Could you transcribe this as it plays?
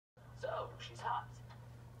she's hot.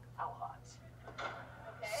 How hot?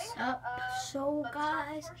 Sup? So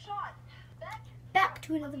guys, back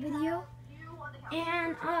to another video,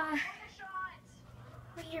 and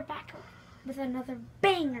we're back with another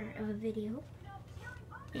banger of a video.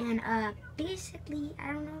 And basically,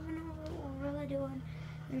 I don't even know what we're really doing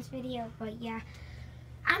in this video, but yeah,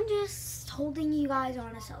 I'm just holding you guys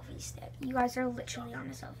on a selfie stick. You guys are literally on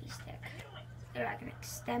a selfie stick. Or I can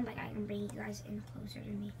extend, like I can bring you guys in closer to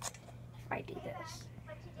me if I do this.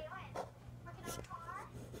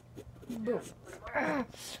 Boom. That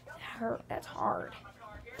hurt. That's hard.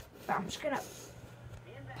 But I'm just gonna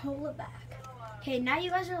pull it back. Okay, now you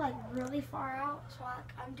guys are like really far out, so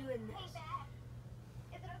I'm doing this.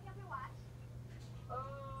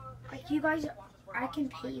 Like you guys, I can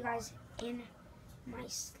put you guys in my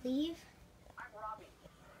sleeve.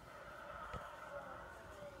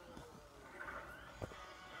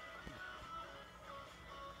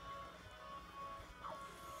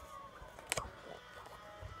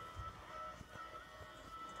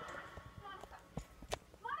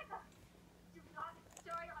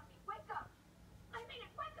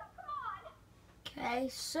 Okay,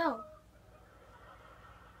 so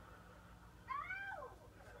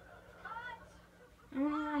I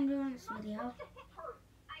don't know what I'm doing in this video,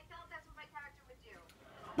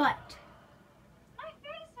 but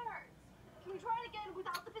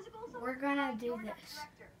we're gonna do this.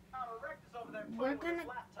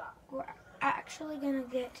 We're actually gonna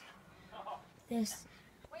get this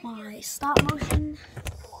my stop motion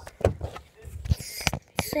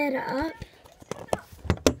set up.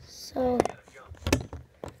 So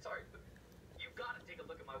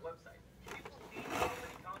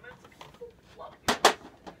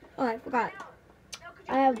oh, I forgot.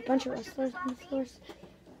 I have a bunch of wrestlers on the floors.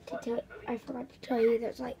 I forgot to tell you,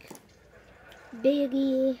 there's like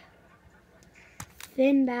Biggie,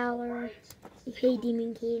 Finn Balor,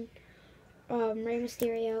 Demon King, Rey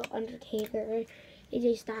Mysterio, Undertaker,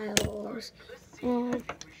 AJ Styles,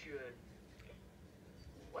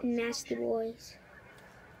 Nasty Boys.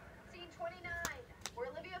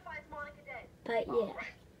 But yeah,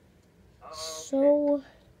 so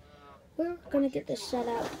we're gonna get this set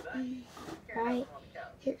up right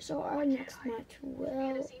here. So our next match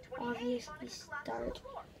will obviously start.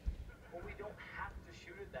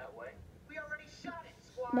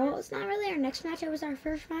 Well, it's not really our next match. It was our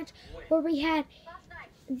first match where we had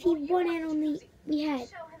the one and only. We had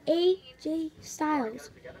AJ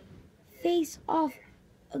Styles face off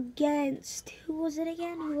against, who was it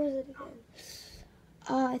again?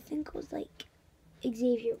 I think it was like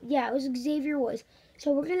Xavier. Yeah, it was Xavier Woods.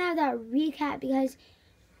 So we're gonna have that recap because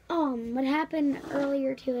what happened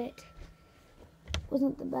earlier to it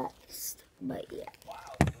wasn't the best. But yeah. Wow,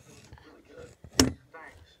 this is really good. Thanks.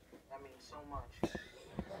 That means so much.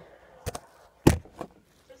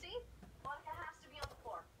 So see? Monica has to be on the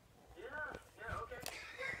floor. Yeah, okay.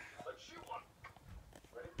 Let's shoot one.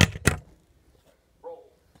 Ready? Roll.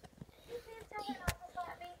 You can't tell her not to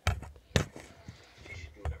slap me. She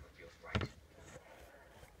should do whatever feels right.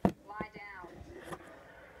 Lie down.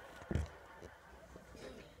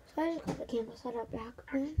 So I just got the camera set up back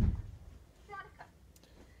then.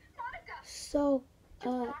 So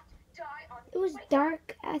it was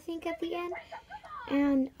dark, I think, at the end,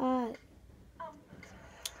 and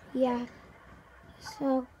yeah,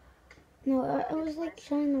 so no, it was like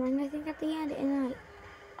showing the ring, I think, at the end, and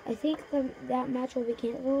I think that match will be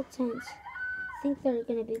canceled since I think they're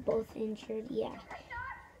gonna be both injured. Yeah,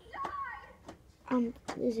 I'm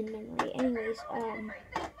losing memory. Anyways,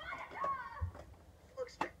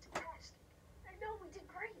 Looks fantastic. I know, we did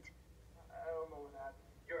great. I don't know what happened.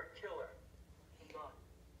 You're a killer.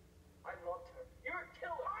 I loved her. You're a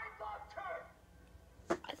killer. I loved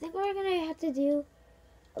her. I think we're gonna have to do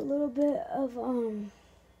a little bit of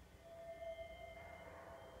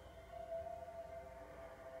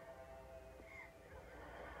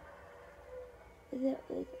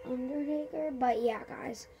with Undertaker, but yeah,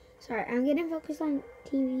 guys. Sorry, I'm getting focused on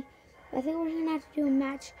TV. I think we're gonna have to do a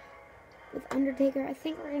match with Undertaker. I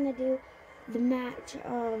think we're gonna do the match,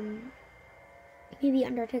 maybe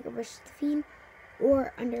Undertaker versus The Fiend,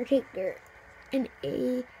 or Undertaker and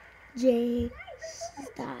AJ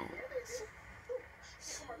Styles.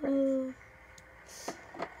 So,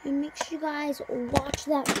 and make sure you guys watch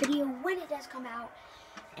that video when it does come out,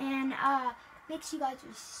 and make sure you guys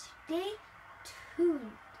stay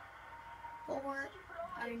tuned for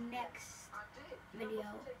our next video.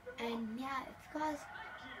 And yeah, if you guys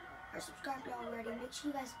are subscribed already, make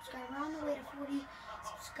sure you guys subscribe. We're on the way to 40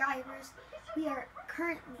 subscribers. We are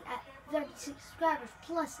currently at 36 subscribers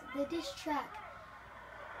plus the diss track.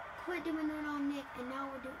 Quit doing it on Nick, and now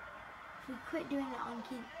we're doing. We quit doing it on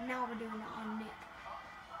Keith. Now we're doing it on Nick.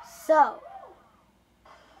 So,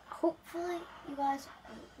 hopefully you guys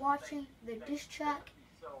are watching the diss track.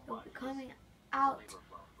 It will be coming out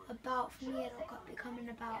about, for me, it'll be coming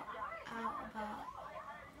out about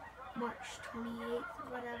March 28th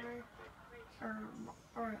or whatever,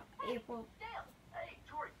 or April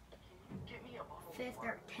 5th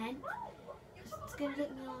or 10th. It's going to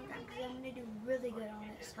take me a long time because I'm going to do really good on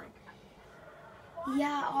this. So,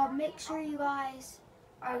 yeah, make sure you guys,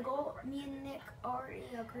 our goal, me and Nick already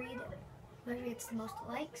agreed, whoever gets the most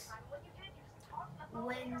likes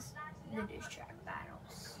wins the diss track battle.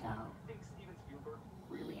 So,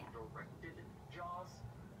 yeah.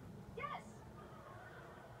 Yes.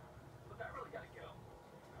 Look, I really gotta go.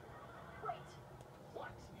 Wait.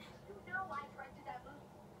 What? You know I directed that movie.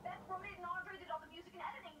 Beth wrote it and Andre did all the music and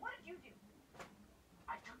editing. What did you do?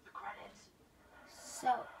 I took the credits.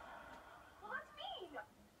 So, Well, that's mean.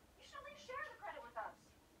 You should at least share the credit with us.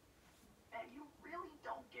 And you really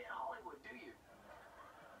don't get Hollywood, do you?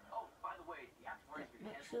 Oh, by the way, the after party's been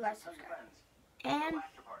make canceled. sure you guys Tell your subscribe. friends. And No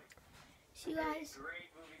after party. see you guys Great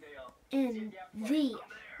movie day off. in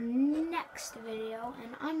the next video.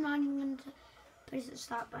 And I'm not even going to push the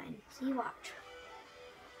stop button. So you watch.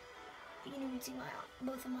 You can even see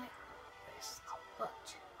both of my wrists.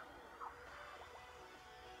 Watch.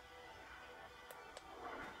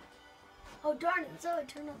 Oh darn it, so I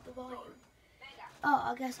turned up the volume. Oh,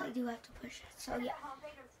 I guess I do have to push it. So yeah,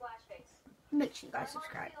 make sure you guys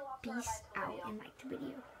subscribe. Peace out and like the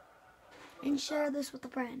video. And share this with a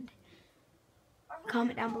friend.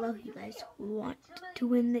 Comment down below if you guys want to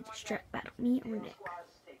win the diss track battle, me or Nick.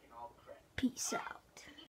 Peace out.